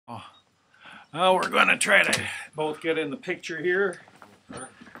We're going to try to both get in the picture here.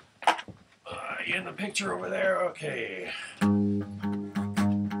 In the picture over there, okay.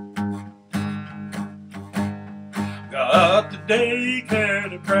 Got the daycare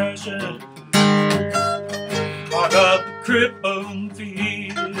depression. I got the crippling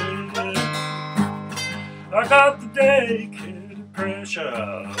fear. I got the daycare depression.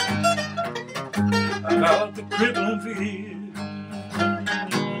 I got the crippling fear.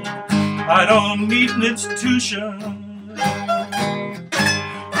 I don't need an institution.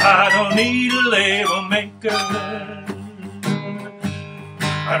 I don't need a label maker.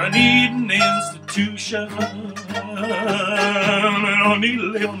 I don't need an institution. I don't need a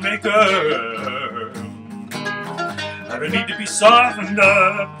label maker. I don't need to be softened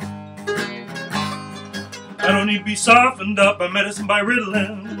up. I don't need to be softened up by medicine, by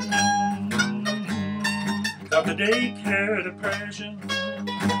Ritalin. Got the daycare depression.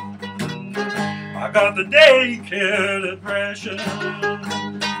 I got the daycare depression.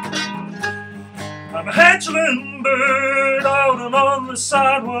 I'm a hatchling bird out and on the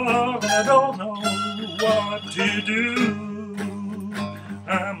sidewalk, and I don't know what to do.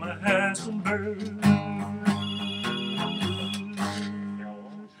 I'm a hatchling bird.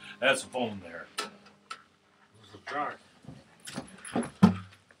 That's a phone there. This is Jack.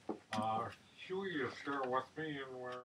 Huey is here with me, and we're